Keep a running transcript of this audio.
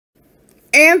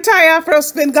Anti-Afro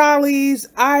Svengalis,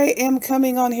 I am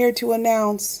coming on here to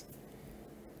announce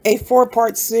a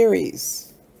 4-part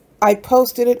series. I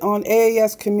posted it on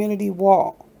AAS community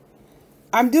wall.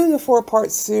 I'm doing a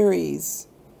 4-part series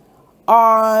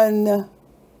on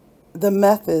the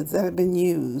methods that have been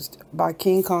used by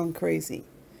King Kong Crazy,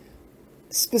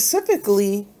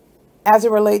 specifically as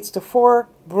it relates to 4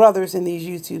 brothers in these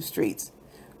YouTube streets: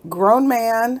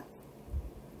 Grownman,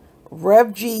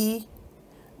 Rev G,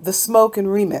 The Smoke, and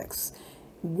Remix.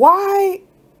 Why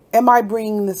am I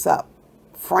bringing this up?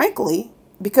 Frankly,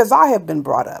 because I have been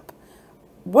brought up.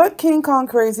 What King Kong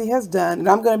Crazy has done, and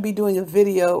I'm going to be doing a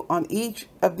video on each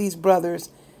of these brothers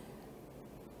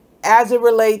as it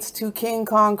relates to King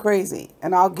Kong Crazy,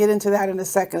 and I'll get into that in a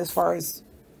second as far as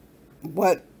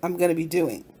what I'm going to be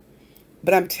doing.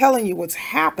 But I'm telling you what's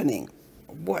happening,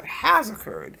 what has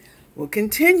occurred, what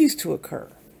continues to occur.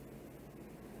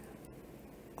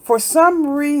 For some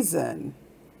reason,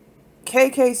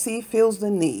 KKC feels the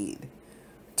need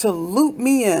to loop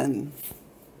me in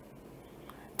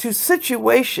to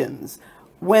situations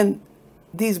when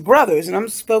these brothers, and I'm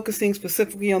focusing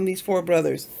specifically on these 4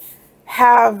 brothers,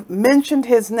 have mentioned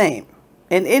his name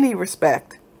in any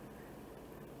respect.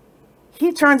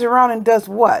 He turns around and does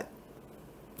what?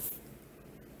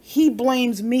 He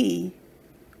blames me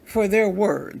for their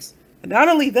words. And not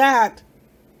only that,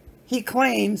 he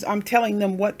claims I'm telling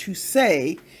them what to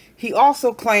say. He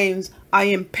also claims I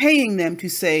am paying them to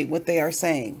say what they are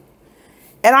saying.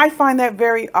 And I find that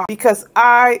very odd because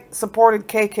I supported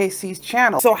KKC's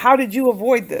channel. So how did you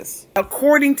avoid this?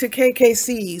 According to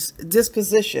KKC's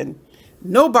disposition,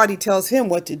 nobody tells him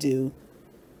what to do.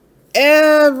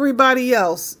 Everybody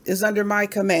else is under my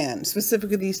command,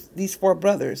 specifically these 4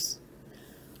 brothers.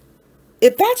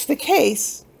 If that's the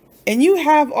case, and you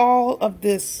have all of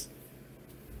this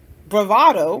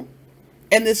bravado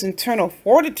and this internal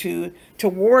fortitude to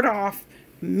ward off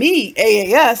me,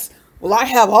 AAS, well, I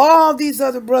have all these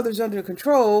other brothers under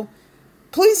control.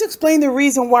 Please explain the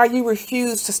reason why you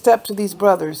refuse to step to these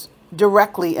brothers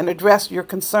directly and address your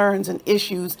concerns and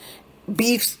issues,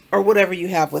 beefs, or whatever you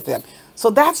have with them.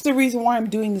 So that's the reason why I'm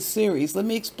doing this series. Let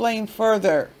me explain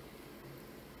further.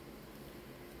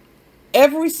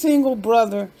 Every single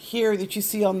brother here that you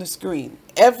see on the screen,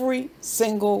 every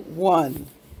single one,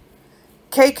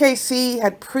 KKC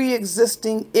had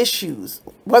pre-existing issues,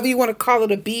 whether you want to call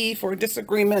it a beef or a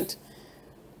disagreement.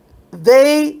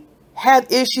 They had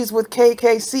issues with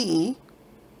KKC,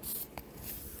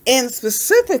 and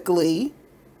specifically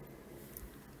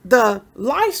the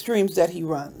live streams that he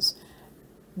runs.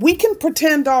 We can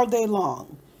pretend all day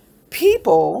long.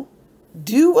 People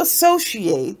do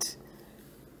associate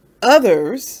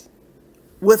others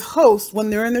with hosts when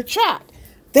they're in their chat.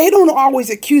 They don't always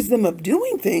accuse them of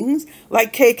doing things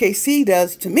like KKC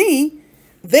does to me.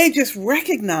 They just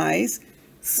recognize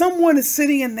someone is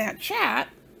sitting in that chat.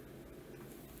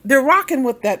 They're rocking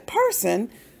with that person.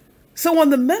 So on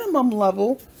the minimum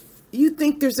level, you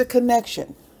think there's a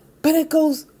connection. But it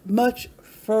goes much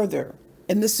further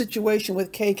in this situation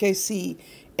with KKC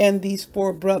and these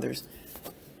 4 brothers.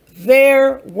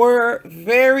 There were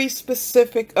very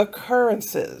specific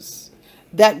occurrences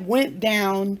that went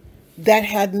down that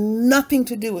had nothing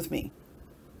to do with me.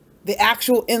 The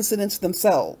actual incidents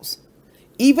themselves.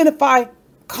 Even if I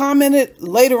commented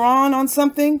later on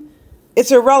something,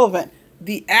 it's irrelevant.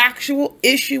 The actual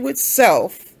issue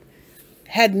itself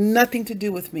had nothing to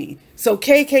do with me. So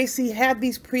KKC had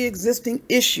these pre-existing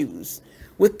issues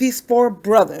with these 4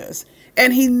 brothers,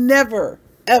 and he never,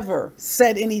 ever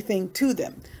said anything to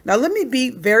them. Now, let me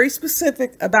be very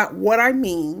specific about what I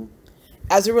mean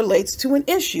as it relates to an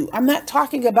issue. I'm not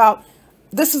talking about,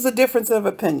 this is a difference of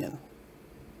opinion.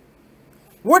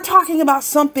 We're talking about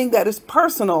something that is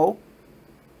personal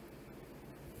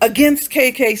against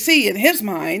KKC in his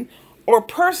mind, or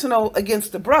personal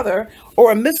against the brother,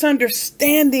 or a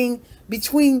misunderstanding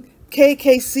between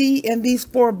KKC and these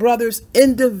 4 brothers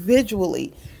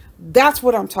individually. That's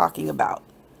what I'm talking about.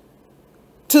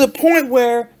 To the point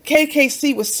where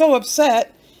KKC was so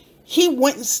upset, he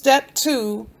went and stepped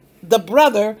to the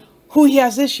brother who he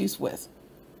has issues with.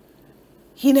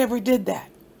 He never did that.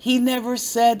 He never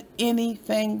said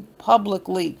anything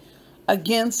publicly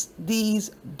against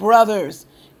these brothers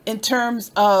in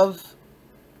terms of,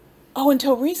 oh,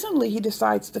 until recently he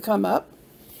decides to come up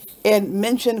and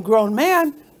mention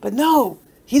Grownman, but no,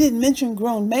 he didn't mention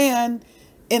Grownman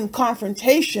in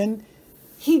confrontation.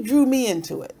 He drew me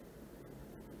into it.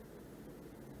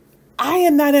 I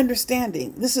am not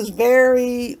understanding. This is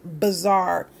very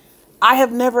bizarre. I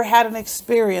have never had an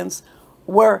experience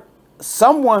where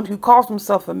someone who calls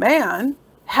himself a man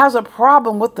has a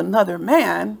problem with another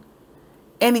man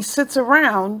and he sits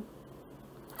around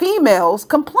females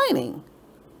complaining.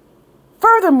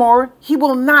 Furthermore, he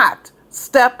will not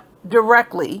step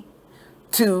directly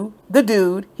to the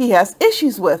dude he has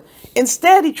issues with.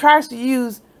 Instead, he tries to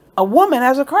use a woman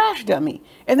as a crash dummy.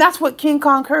 And that's what King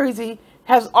Kong Crazy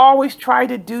has always tried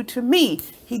to do to me.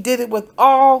 He did it with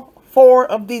all 4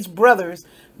 of these brothers,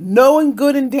 knowing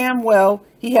good and damn well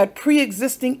he had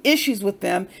pre-existing issues with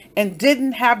them and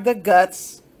didn't have the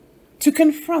guts to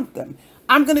confront them.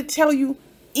 I'm going to tell you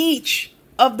each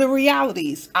of the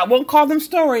realities. I won't call them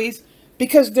stories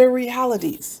because they're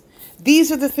realities.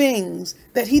 These are the things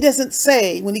that he doesn't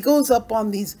say when he goes up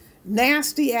on these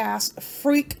nasty ass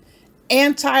freak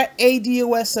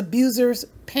anti-ADOS abusers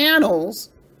panels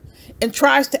and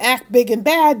tries to act big and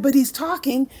bad, but he's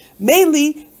talking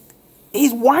mainly,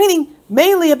 he's whining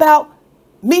mainly about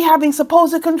me having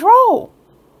supposed control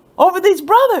over these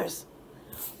brothers.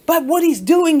 But what he's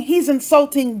doing, he's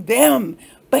insulting them,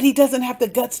 but he doesn't have the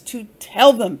guts to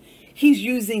tell them. He's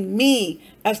using me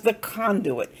as the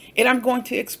conduit. And I'm going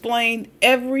to explain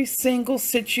every single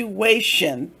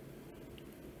situation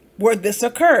where this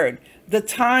occurred, the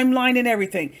timeline and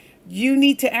everything. You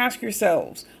need to ask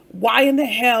yourselves, why in the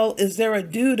hell is there a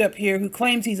dude up here who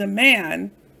claims he's a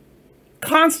man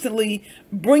constantly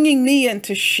bringing me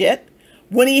into shit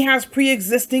when he has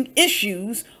pre-existing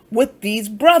issues with these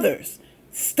brothers?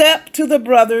 Step to the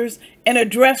brothers and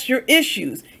address your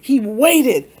issues. He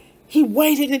waited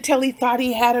until he thought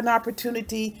he had an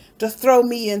opportunity to throw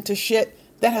me into shit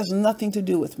that has nothing to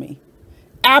do with me.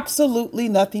 Absolutely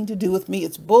nothing to do with me.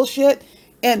 It's bullshit.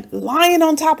 And lying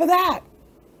on top of that.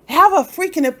 Have a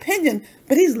freaking opinion,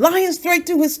 but he's lying straight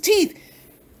through his teeth.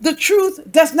 The truth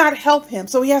does not help him.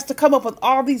 So he has to come up with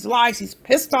all these lies. He's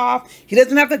pissed off. He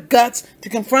doesn't have the guts to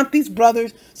confront these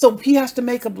brothers. So he has to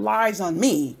make up lies on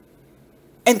me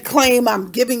and claim I'm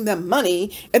giving them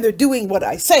money and they're doing what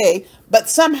I say. But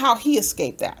somehow he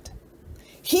escaped that.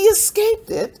 He escaped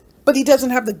it, but he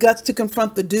doesn't have the guts to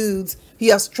confront the dudes he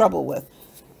has trouble with.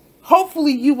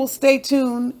 Hopefully you will stay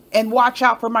tuned and watch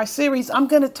out for my series. I'm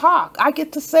going to talk. I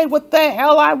get to say what the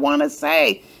hell I want to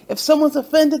say. If someone's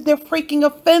offended, they're freaking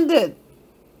offended.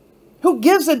 Who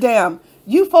gives a damn?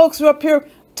 You folks are up here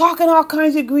talking all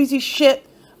kinds of greasy shit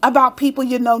about people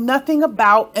you know nothing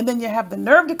about, and then you have the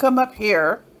nerve to come up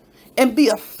here and be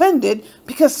offended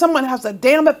because someone has a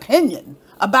damn opinion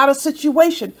about a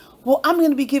situation. Well, I'm going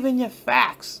to be giving you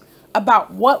facts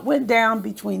about what went down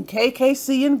between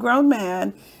KKC and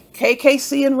Grownman,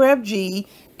 KKC and Rev G,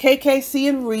 KKC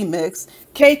and Remix,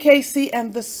 KKC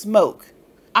and The Smoke.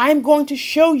 I'm going to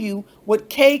show you what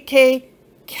KK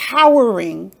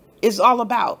cowering is all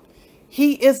about.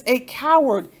 He is a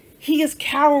coward. He is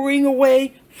cowering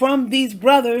away from these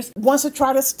brothers, wants to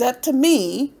try to step to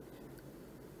me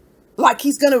like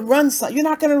he's going to run something. You're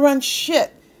not going to run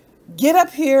shit. Get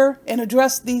up here and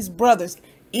address these brothers.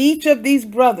 Each of these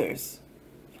brothers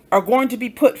are going to be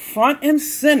put front and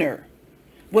center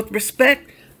with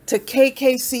respect to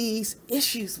KKC's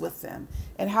issues with them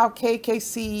and how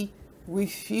KKC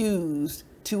refused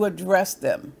to address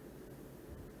them.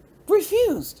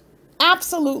 Refused.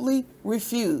 Absolutely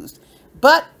refused.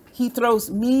 But he throws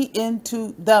me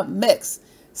into the mix.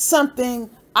 Something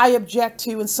I object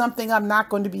to and something I'm not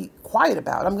going to be quiet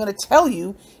about. I'm going to tell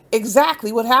you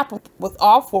exactly what happened with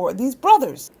all 4 of these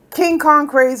brothers. King Kong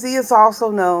Crazy is also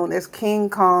known as King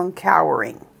Kong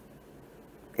Cowering.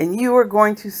 And you are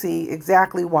going to see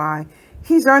exactly why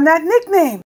he's earned that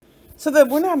nickname. So that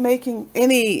we're not making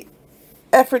any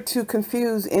effort to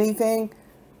confuse anything,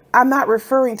 I'm not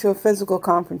referring to a physical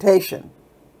confrontation.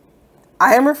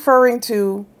 I am referring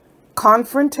to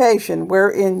confrontation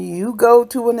wherein you go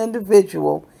to an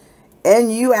individual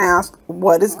and you ask,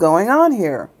 what is going on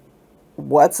here?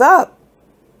 What's up?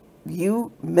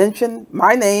 You mention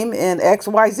my name and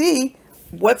XYZ.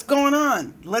 What's going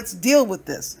on? Let's deal with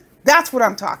this. That's what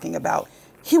I'm talking about.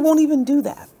 He won't even do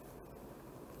that.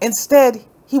 Instead,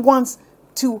 he wants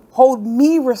to hold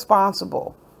me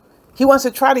responsible. He wants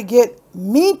to try to get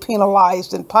me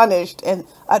penalized and punished and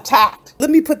attacked. Let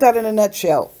me put that in a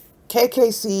nutshell.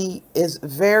 KKC is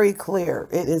very clear.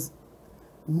 It is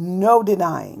no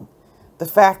denying the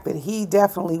fact that he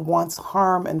definitely wants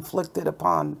harm inflicted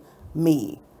upon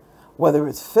me, whether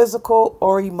it's physical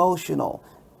or emotional.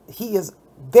 He is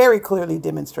very clearly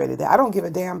demonstrated that. I don't give a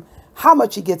damn how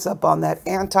much he gets up on that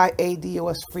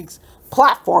anti-ADOS freaks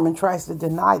platform and tries to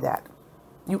deny that.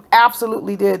 You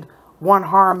absolutely did want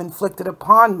harm inflicted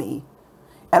upon me,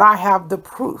 and I have the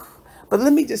proof. But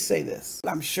let me just say this.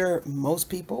 I'm sure most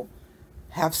people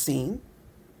have seen.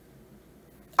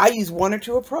 I use 1 or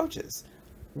 2 approaches.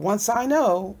 Once I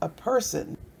know a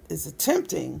person is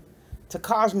attempting to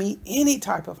cause me any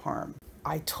type of harm,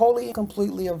 I totally and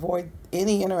completely avoid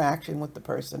any interaction with the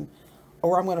person,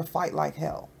 or I'm going to fight like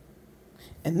hell.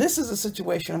 And this is a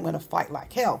situation I'm going to fight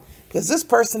like hell, because this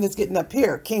person is getting up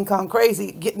here, King Kong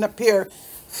crazy, getting up here,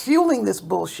 fueling this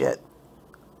bullshit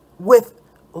with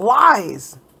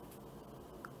lies,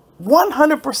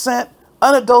 100%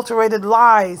 unadulterated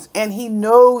lies, and he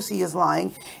knows he is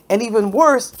lying. And even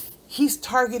worse, he's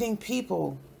targeting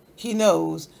people he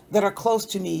knows that are close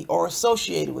to me or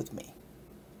associated with me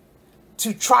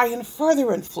to try and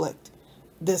further inflict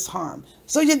this harm.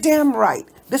 So you're damn right.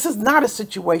 This is not a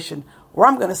situation where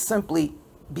I'm going to simply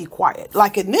be quiet.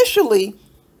 Like initially,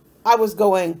 I was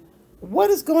going,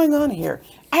 what is going on here?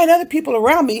 I had other people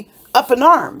around me up in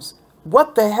arms.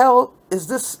 What the hell is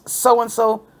this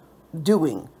so-and-so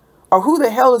doing? Or who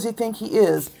the hell does he think he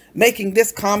is making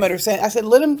this comment or saying? I said,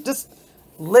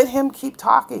 let him keep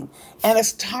talking. And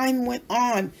as time went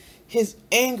on, his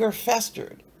anger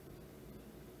festered.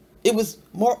 It was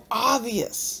more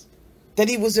obvious that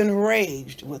he was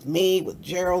enraged with me, with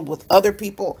Gerald, with other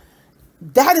people.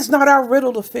 That is not our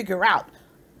riddle to figure out.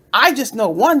 I just know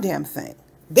one damn thing.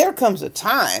 There comes a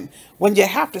time when you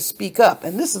have to speak up,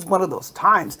 and this is one of those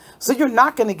times. So you're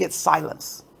not going to get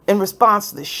silence in response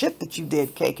to the shit that you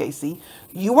did, KKC.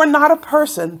 You are not a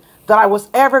person that I was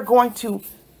ever going to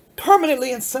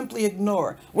permanently and simply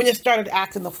ignore when you started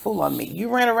acting the fool on me.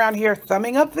 You ran around here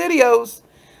thumbing up videos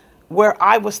where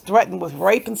I was threatened with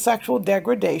rape and sexual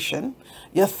degradation.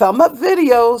 You thumb up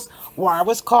videos where I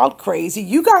was called crazy.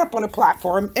 You got up on a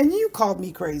platform and you called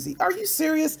me crazy. Are you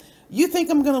serious? You think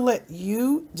I'm going to let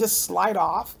you just slide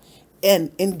off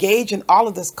and engage in all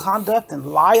of this conduct and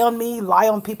lie on me, lie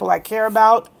on people I care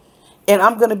about, and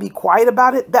I'm going to be quiet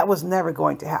about it? That was never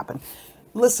going to happen.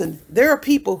 Listen, there are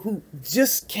people who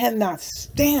just cannot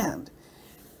stand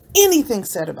anything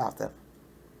said about them.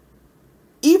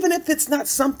 Even if it's not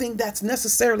something that's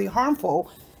necessarily harmful,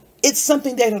 it's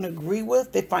something they don't agree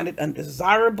with. They find it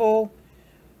undesirable.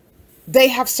 They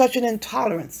have such an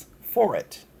intolerance for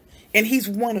it. And he's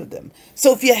one of them.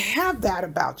 So if you have that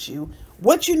about you,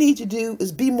 what you need to do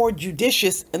is be more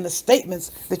judicious in the statements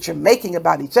that you're making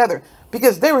about each other,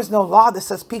 because there is no law that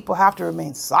says people have to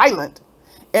remain silent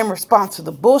in response to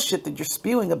the bullshit that you're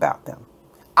spewing about them.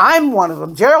 I'm one of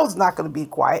them. Gerald's not going to be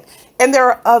quiet. And there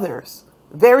are others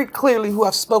very clearly who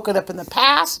have spoken up in the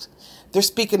past. They're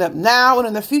speaking up now, and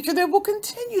in the future they will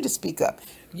continue to speak up.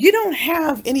 You don't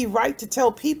have any right to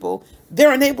tell people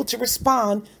they're unable to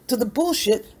respond to the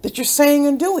bullshit that you're saying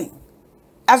and doing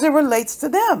as it relates to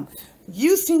them.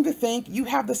 You seem to think you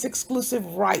have this exclusive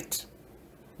right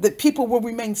that people will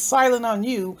remain silent on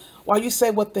you while you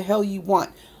say what the hell you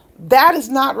want. That is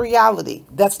not reality.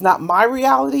 That's not my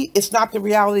reality. It's not the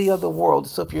reality of the world.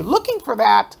 So if you're looking for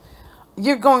that,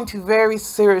 you're going to very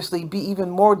seriously be even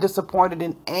more disappointed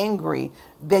and angry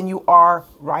than you are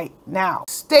right now.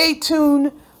 Stay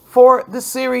tuned for the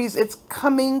series. It's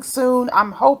coming soon.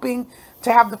 I'm hoping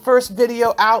to have the first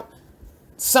video out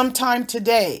sometime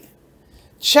today.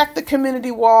 Check the community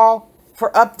wall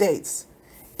for updates.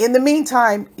 In the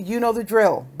meantime, you know the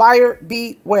drill. Buyer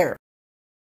beware.